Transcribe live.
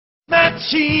My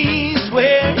cheese,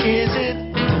 where is it?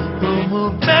 Who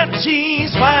moved my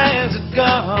cheese? Why is it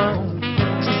gone?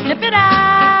 So sniff it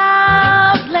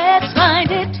out, let's find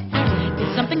it.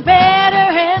 Get something better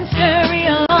and scurry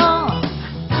along.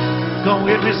 Go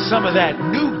get me some of that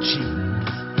new cheese.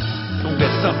 Go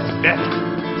get something better.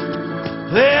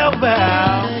 Well,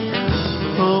 well,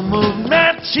 who moved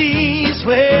my cheese?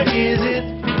 Where is it?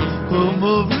 Who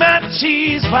moved my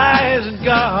cheese? Why is it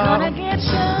gone? Gonna get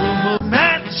some. Who moved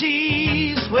my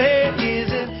cheese? Where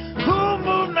is it? Who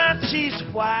moved my cheese?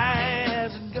 Why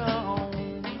has it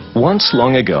gone? Once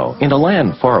long ago, in a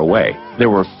land far away, there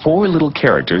were 4 little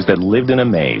characters that lived in a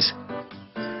maze.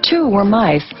 2 were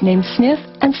mice named Sniff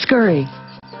and Scurry.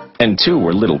 And 2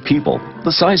 were little people,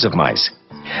 the size of mice.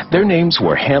 Their names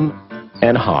were Hem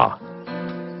and Haw.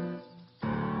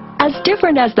 As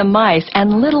different as the mice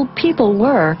and little people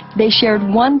were, they shared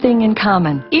one thing in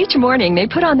common. Each morning, they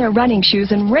put on their running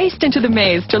shoes and raced into the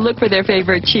maze to look for their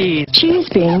favorite cheese. Cheese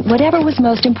being whatever was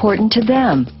most important to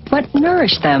them, what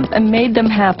nourished them and made them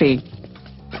happy.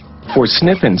 For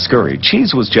Sniff and Scurry,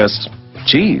 cheese was just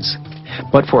cheese.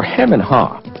 But for Hem and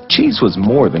Haw, cheese was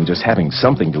more than just having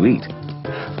something to eat.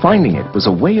 Finding it was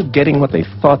a way of getting what they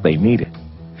thought they needed.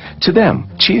 To them,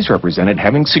 cheese represented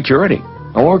having security,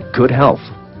 or good health,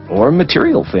 or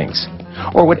material things,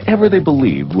 or whatever they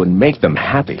believed would make them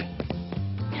happy.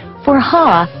 For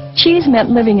Haw, cheese meant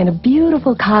living in a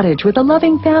beautiful cottage with a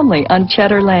loving family on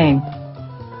Cheddar Lane.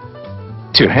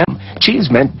 To Hem, cheese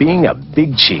meant being a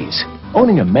big cheese,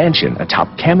 owning a mansion atop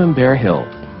Camembert Hill.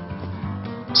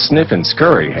 Sniff and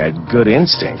Scurry had good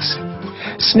instincts.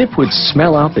 Sniff would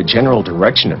smell out the general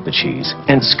direction of the cheese,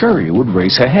 and Scurry would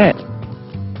race ahead.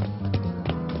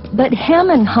 But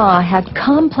Hem and Haw had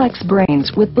complex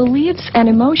brains with beliefs and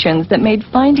emotions that made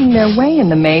finding their way in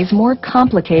the maze more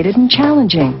complicated and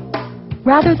challenging.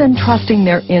 Rather than trusting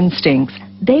their instincts,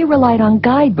 they relied on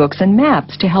guidebooks and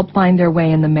maps to help find their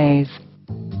way in the maze.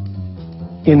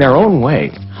 In their own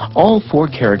way, all 4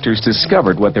 characters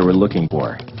discovered what they were looking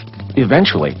for.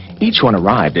 Eventually, each one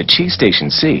arrived at Cheese Station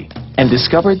C and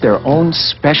discovered their own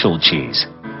special cheese.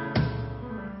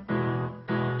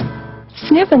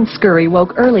 Sniff and Scurry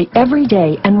woke early every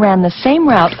day and ran the same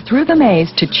route through the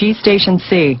maze to Cheese Station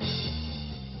C.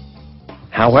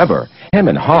 However, Hem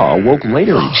and Haw woke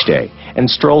later each day and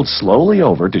strolled slowly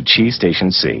over to Cheese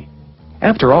Station C.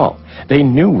 After all, they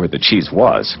knew where the cheese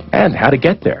was and how to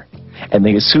get there, and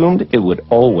they assumed it would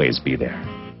always be there.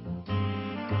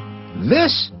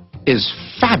 This is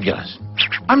fabulous.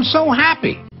 I'm so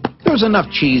happy. There's enough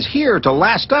cheese here to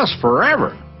last us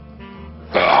forever.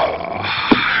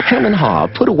 Hem and Haw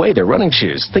put away their running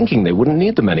shoes, thinking they wouldn't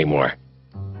need them anymore.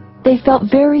 They felt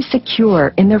very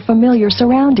secure in their familiar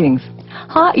surroundings.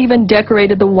 Haw even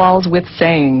decorated the walls with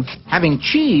sayings. Having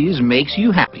cheese makes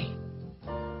you happy.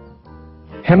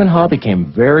 Hem and Haw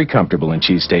became very comfortable in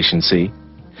Cheese Station C.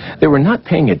 They were not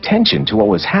paying attention to what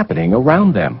was happening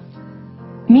around them.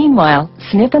 Meanwhile,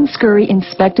 Sniff and Scurry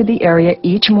inspected the area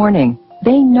each morning.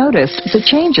 They noticed the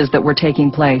changes that were taking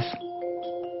place.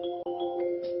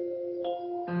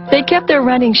 They kept their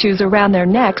running shoes around their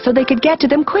necks so they could get to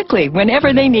them quickly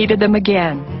whenever they needed them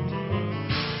again.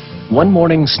 One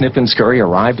morning, Sniff and Scurry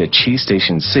arrived at Cheese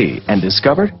Station C and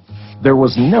discovered there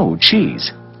was no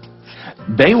cheese.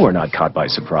 They were not caught by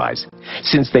surprise,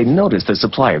 since they noticed the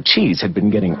supply of cheese had been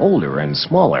getting older and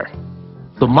smaller.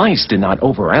 The mice did not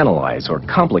overanalyze or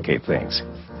complicate things.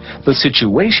 The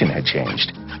situation had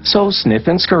changed, so Sniff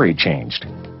and Scurry changed.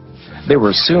 They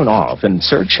were soon off in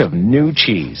search of new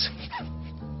cheese.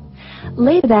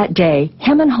 Later that day,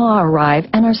 Hem and Haw arrive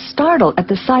and are startled at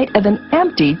the sight of an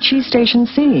empty Cheese Station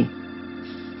C.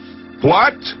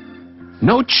 What?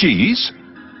 No cheese?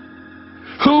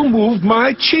 Who moved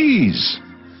my cheese?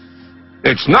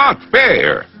 It's not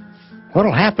fair.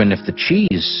 What'll happen if the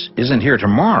cheese isn't here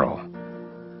tomorrow?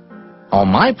 All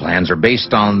my plans are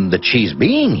based on the cheese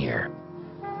being here.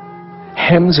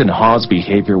 Hem's and Haw's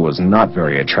behavior was not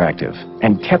very attractive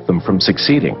and kept them from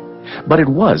succeeding, but it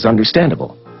was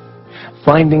understandable.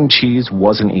 Finding cheese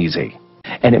wasn't easy,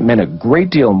 and it meant a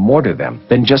great deal more to them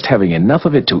than just having enough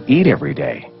of it to eat every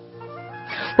day.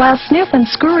 While Sniff and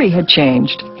Scurry had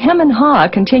changed, Hem and Haw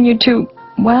continued to,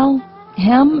 well,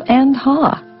 hem and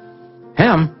haw.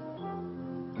 Hem?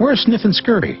 Where's Sniff and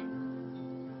Scurry?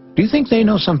 Do you think they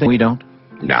know something we don't?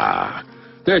 Nah,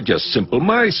 they're just simple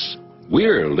mice.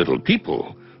 We're little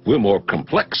people. We're more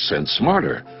complex and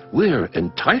smarter. We're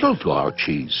entitled to our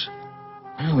cheese.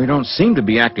 Well, we don't seem to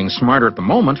be acting smarter at the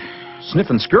moment. Sniff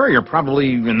and Scurry are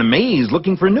probably in the maze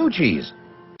looking for new cheese.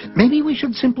 Maybe we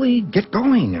should simply get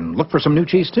going and look for some new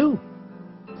cheese, too.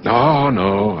 No,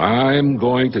 no, I'm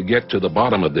going to get to the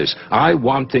bottom of this. I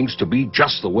want things to be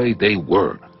just the way they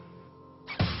were.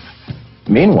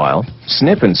 Meanwhile,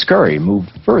 Snip and Scurry moved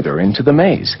further into the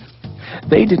maze.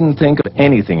 They didn't think of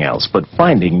anything else but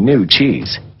finding new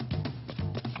cheese.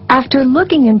 After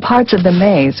looking in parts of the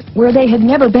maze where they had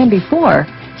never been before,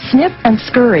 Snip and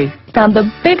Scurry found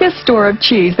the biggest store of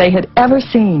cheese they had ever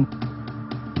seen.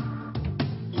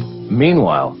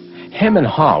 Meanwhile, Hem and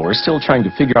Haw were still trying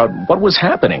to figure out what was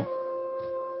happening.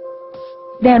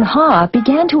 Then Haw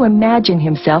began to imagine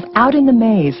himself out in the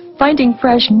maze, finding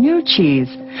fresh new cheese.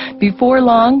 Before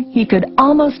long, he could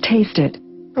almost taste it.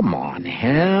 Come on,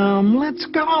 Hem, let's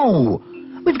go.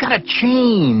 We've got to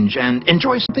change and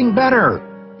enjoy something better.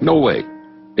 No way.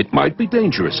 It might be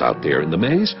dangerous out there in the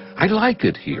maze. I like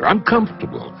it here. I'm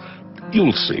comfortable.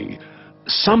 You'll see.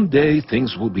 Someday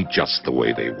things will be just the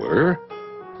way they were.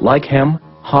 Like Hem,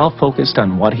 Haw focused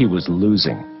on what he was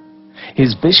losing.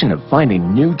 His vision of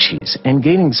finding new cheese and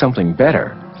gaining something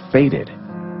better faded.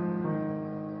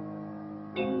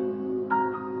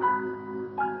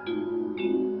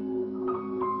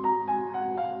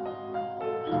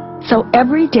 So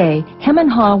every day, Hem and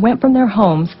Haw went from their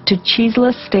homes to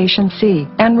cheeseless Station C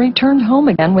and returned home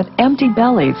again with empty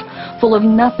bellies, full of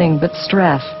nothing but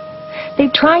stress. They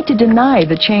tried to deny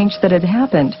the change that had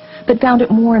happened, but found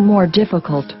it more and more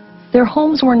difficult. Their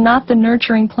homes were not the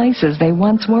nurturing places they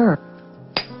once were.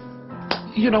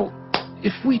 You know,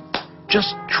 if we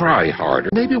just try harder,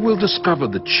 maybe we'll discover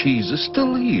the cheese is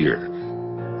still here.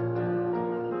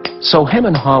 So Hem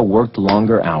and Haw worked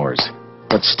longer hours,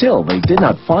 but still they did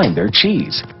not find their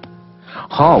cheese.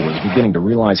 Haw was beginning to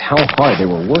realize how hard they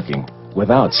were working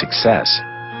without success.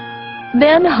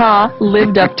 Then Haw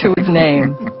lived up to his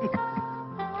name.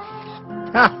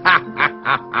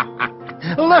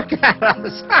 Look at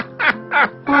us.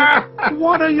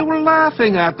 What are you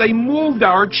laughing at? They moved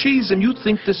our cheese and you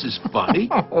think this is funny?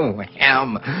 Oh,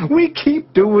 Hem, we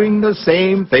keep doing the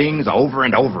same things over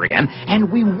and over again,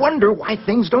 and we wonder why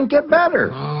things don't get better.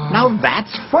 Now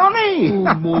that's funny.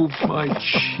 Who moved my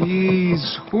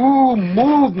cheese? Who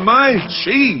moved my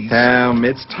cheese? Hem,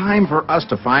 it's time for us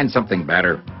to find something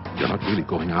better. You're not really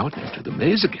going out into the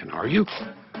maze again, are you?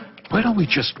 Why don't we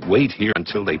just wait here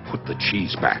until they put the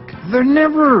cheese back? They're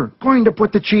never going to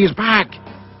put the cheese back.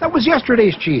 That was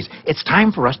yesterday's cheese. It's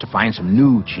time for us to find some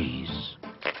new cheese.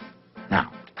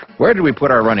 Now, where did we put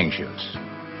our running shoes?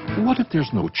 What if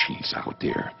there's no cheese out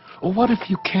there? Or what if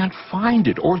you can't find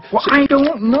it? Or Well, I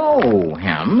don't know,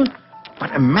 Hem.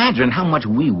 But imagine how much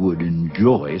we would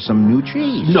enjoy some new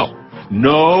cheese.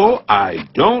 No, I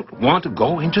don't want to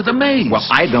go into the maze. Well,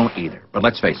 I don't either. But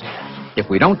let's face it. If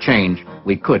we don't change,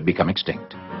 we could become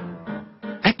extinct.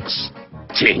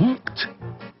 Extinct?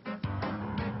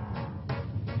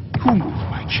 Who moved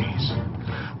my cheese?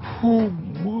 Who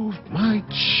moved my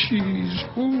cheese?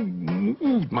 Who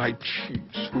moved my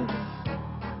cheese?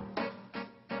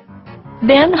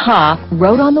 Then Haw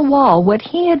wrote on the wall what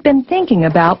he had been thinking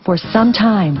about for some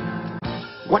time.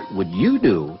 What would you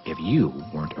do if you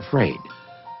weren't afraid?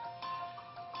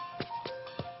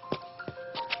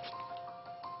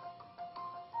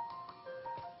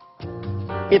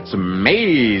 It's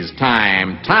maze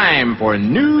time. Time for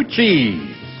new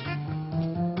cheese.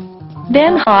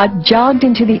 Then Haw jogged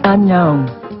into the unknown.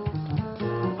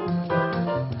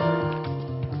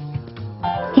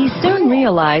 He soon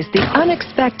realized the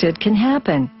unexpected can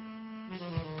happen.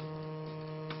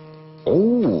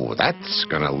 Oh, that's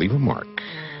gonna leave a mark.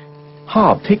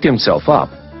 Haw picked himself up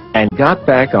and got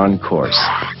back on course.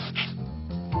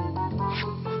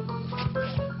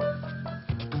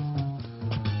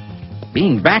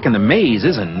 Being back in the maze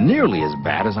isn't nearly as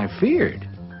bad as I feared.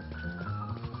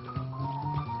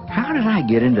 How did I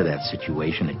get into that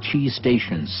situation at Cheese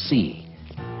Station C?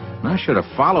 I should have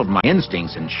followed my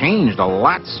instincts and changed a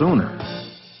lot sooner.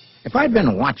 If I'd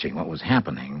been watching what was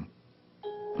happening...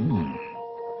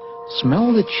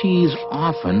 Smell the cheese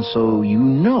often so you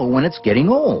know when it's getting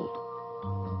old.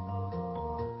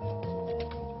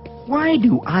 Why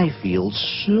do I feel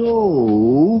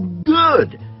so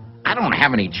good? I don't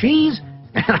have any cheese,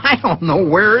 and I don't know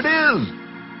where it is.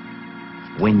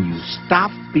 When you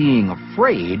stop being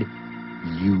afraid,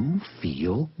 you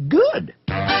feel good.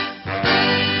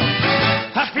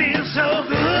 I feel so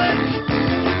good,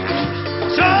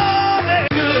 so very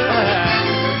good.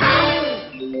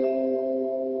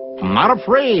 I'm not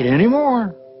afraid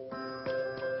anymore.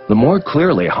 The more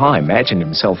clearly Haw imagined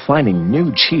himself finding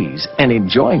new cheese and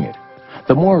enjoying it,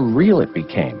 the more real it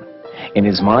became, in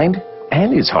his mind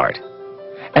and his heart,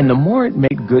 and the more it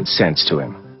made good sense to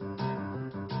him.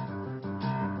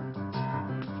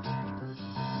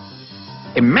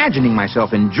 imagining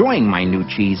myself enjoying my new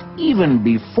cheese even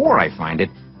before I find it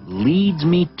leads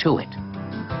me to it.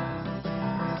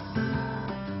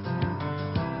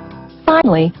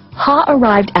 Finally, Ha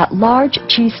arrived at large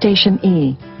cheese station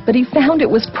E, but he found it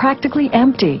was practically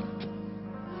empty.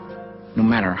 No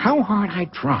matter how hard I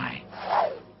try,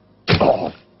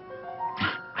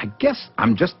 I guess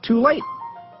I'm just too late.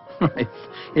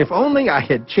 If only I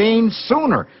had changed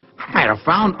sooner, I might have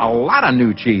found a lot of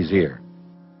new cheese here.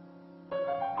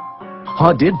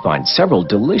 Ha did find several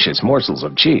delicious morsels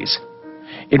of cheese.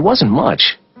 It wasn't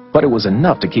much, but it was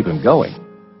enough to keep him going.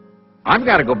 I've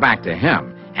got to go back to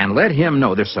him and let him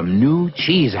know there's some new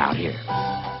cheese out here.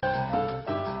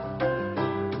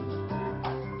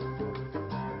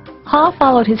 Ha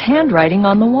followed his handwriting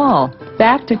on the wall,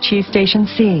 back to cheese station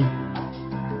C.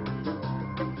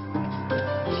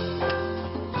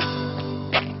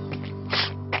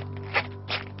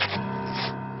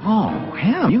 Oh,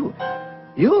 Ham,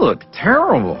 you look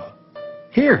terrible.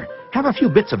 Here, have a few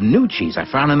bits of new cheese I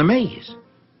found in the maze.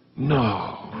 No,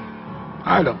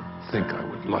 I don't think I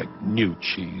would like new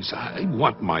cheese. I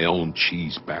want my own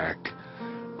cheese back.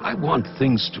 I want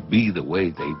things to be the way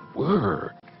they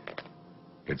were.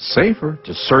 It's safer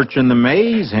to search in the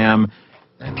maze, Ham,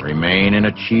 than remain in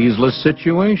a cheeseless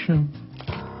situation.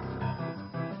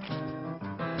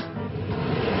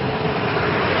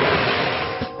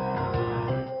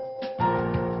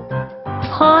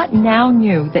 Ha now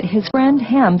knew that his friend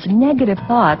Ham's negative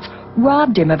thoughts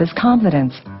robbed him of his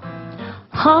confidence.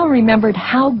 Ha remembered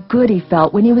how good he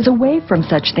felt when he was away from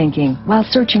such thinking while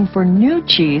searching for new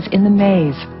cheese in the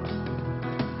maze.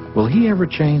 Will he ever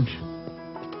change?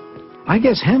 I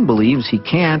guess Ham believes he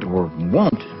can't or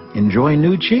won't enjoy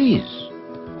new cheese.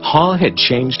 Ha had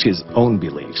changed his own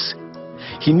beliefs.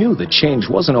 He knew that change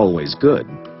wasn't always good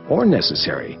or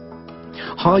necessary.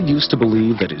 Ha used to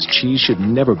believe that his cheese should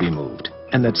never be moved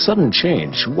and that sudden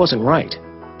change wasn't right.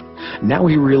 Now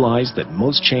he realized that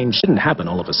most change didn't happen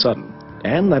all of a sudden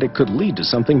and that it could lead to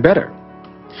something better.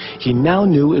 He now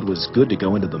knew it was good to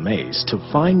go into the maze to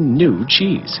find new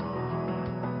cheese.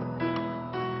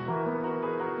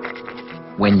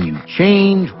 When you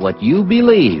change what you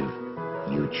believe,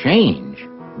 you change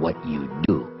what you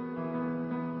do.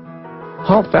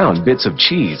 Ha found bits of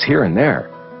cheese here and there.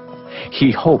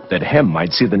 He hoped that Hem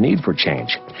might see the need for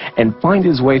change and find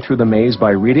his way through the maze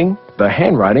by reading the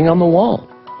handwriting on the wall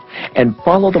and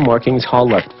follow the markings Ha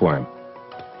left for him.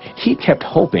 He kept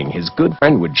hoping his good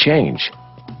friend would change.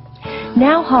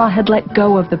 Now Ha had let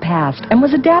go of the past and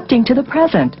was adapting to the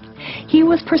present. He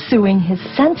was pursuing his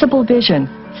sensible vision,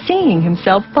 seeing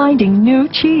himself finding new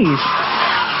cheese.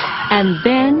 And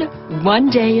then, one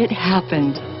day it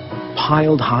happened.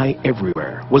 Piled high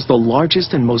everywhere was the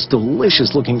largest and most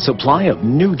delicious-looking supply of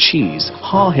new cheese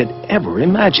Ha had ever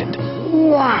imagined.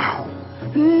 Wow!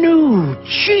 New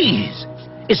cheese!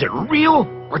 Is it real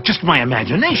or just my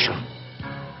imagination?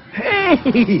 Hey!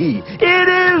 It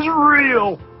is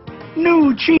real!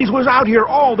 New cheese was out here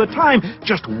all the time,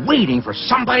 just waiting for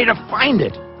somebody to find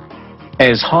it.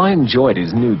 As Ha enjoyed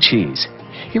his new cheese,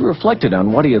 he reflected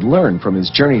on what he had learned from his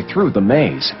journey through the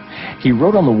maze. He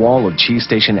wrote on the wall of Cheese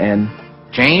Station N,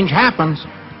 Change happens.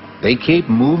 They keep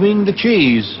moving the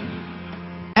cheese.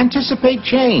 Anticipate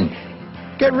change.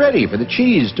 Get ready for the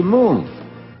cheese to move.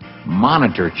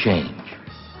 Monitor change.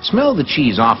 Smell the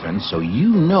cheese often so you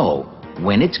know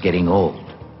when it's getting old.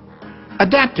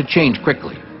 Adapt to change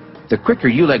quickly. The quicker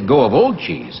you let go of old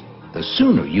cheese, the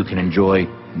sooner you can enjoy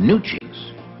new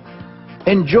cheese.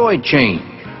 Enjoy change.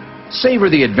 Savor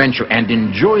the adventure and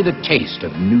enjoy the taste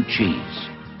of new cheese.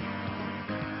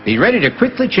 Be ready to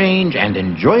quickly change and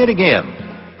enjoy it again.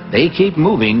 They keep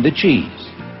moving the cheese.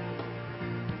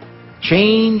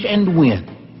 Change and win.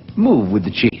 Move with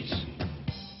the cheese.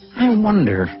 I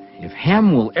wonder if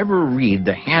Ham will ever read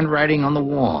the handwriting on the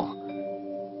wall.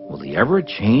 Will he ever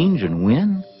change and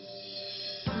win?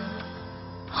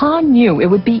 Ha knew it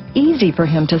would be easy for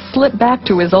him to slip back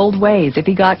to his old ways if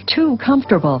he got too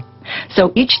comfortable.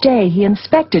 So each day he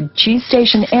inspected Cheese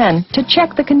Station N to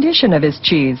check the condition of his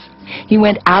cheese. He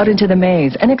went out into the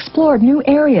maze and explored new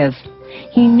areas.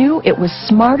 He knew it was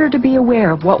smarter to be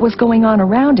aware of what was going on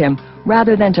around him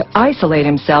rather than to isolate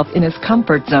himself in his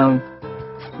comfort zone.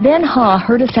 Then Ha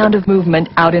heard a sound of movement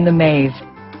out in the maze.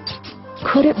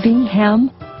 Could it be Hem?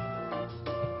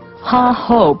 Ha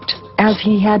hoped, as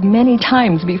he had many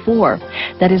times before,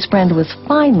 that his friend was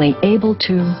finally able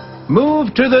to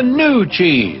move to the new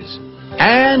cheese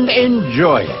and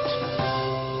enjoy it.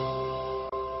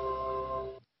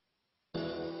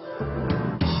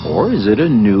 Or is it a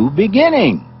new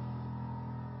beginning?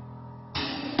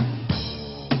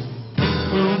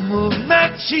 Move, move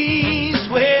my cheese,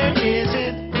 where is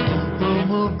it?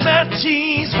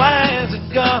 cheese, why is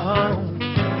it gone?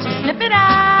 So snip it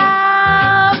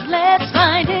out, let's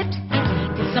find it.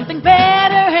 Get something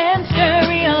better and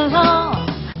scurry along.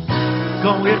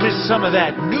 Gonna get me some of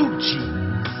that new cheese.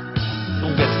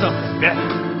 Gonna get something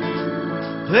better.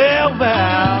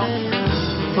 Well,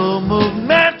 who moved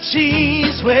my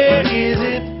cheese? Where is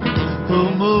it?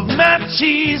 Who moved my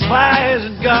cheese? Why is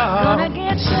it gone? Gonna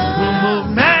get Who some.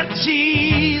 moved my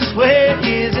cheese? Where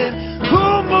is it?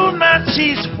 Who moved my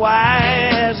cheese? Why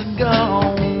has it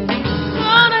gone?